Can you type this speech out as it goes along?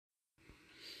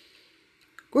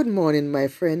Good morning, my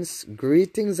friends.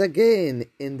 Greetings again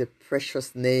in the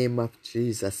precious name of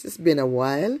Jesus. It's been a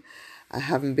while. I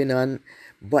haven't been on,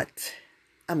 but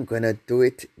I'm going to do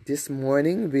it this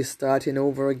morning. We're starting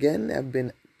over again. I've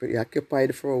been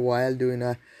preoccupied for a while doing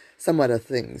some other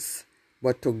things.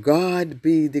 But to God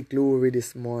be the glory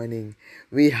this morning.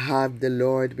 We have the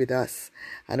Lord with us.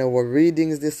 And our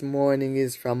readings this morning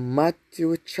is from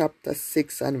Matthew chapter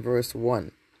 6 and verse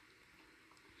 1.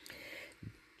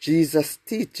 Jesus'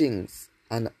 teachings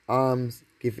and alms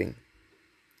giving.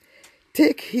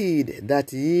 Take heed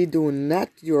that ye do not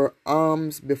your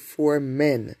alms before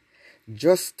men,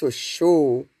 just to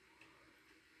show,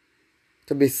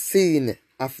 to be seen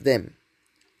of them.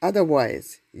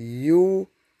 Otherwise, you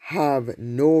have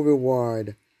no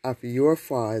reward of your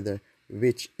Father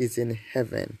which is in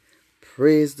heaven.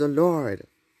 Praise the Lord.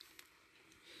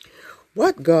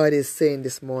 What God is saying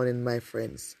this morning, my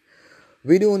friends,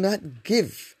 we do not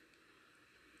give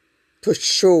to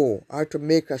show or to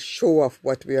make a show of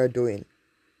what we are doing.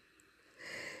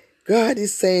 God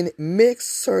is saying, make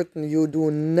certain you do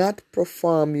not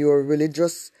perform your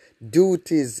religious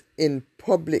duties in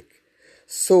public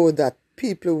so that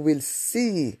people will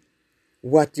see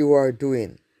what you are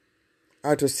doing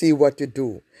or to see what you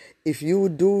do. If you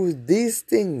do these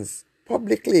things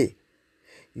publicly,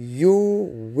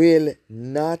 you will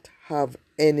not have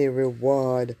any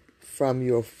reward from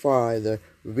your Father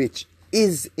which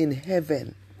is in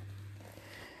heaven.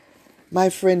 My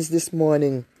friends, this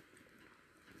morning,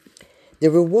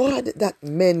 the reward that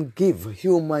men give,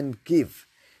 human give,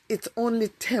 it's only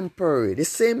temporary. The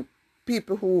same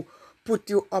people who put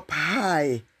you up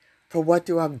high for what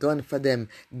you have done for them,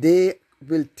 they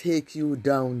will take you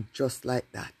down just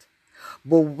like that.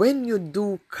 But when you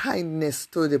do kindness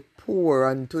to the poor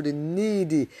and to the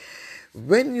needy,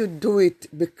 when you do it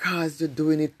because you're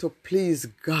doing it to please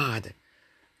God,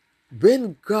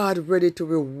 when God ready to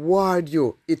reward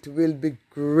you, it will be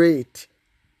great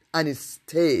and it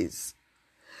stays.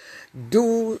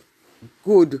 Do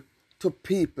good to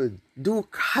people. Do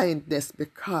kindness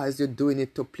because you're doing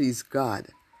it to please God.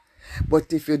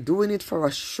 But if you're doing it for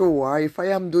a show, or if I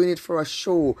am doing it for a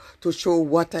show, to show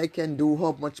what I can do,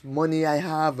 how much money I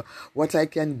have, what I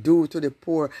can do to the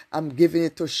poor, I'm giving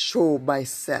it to show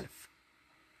myself.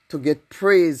 To get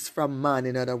praise from man,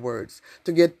 in other words.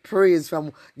 To get praise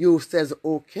from you says,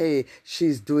 okay,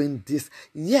 she's doing this.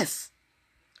 Yes,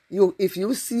 if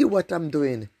you see what I'm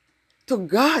doing, to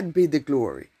God be the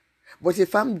glory. But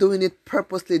if I'm doing it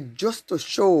purposely just to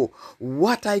show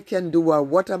what I can do or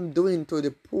what I'm doing to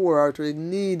the poor or to the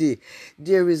needy,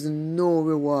 there is no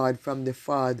reward from the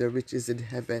Father which is in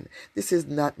heaven. This is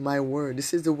not my word.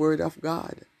 This is the word of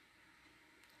God.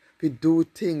 We do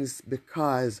things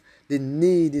because the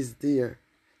need is there,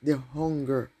 the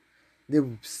hunger, the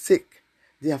sick,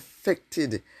 the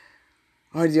affected,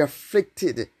 or the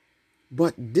afflicted.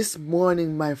 But this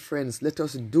morning, my friends, let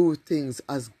us do things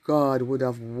as God would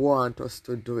have wanted us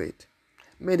to do it.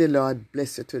 May the Lord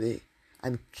bless you today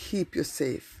and keep you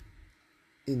safe.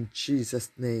 In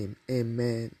Jesus' name,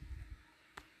 amen.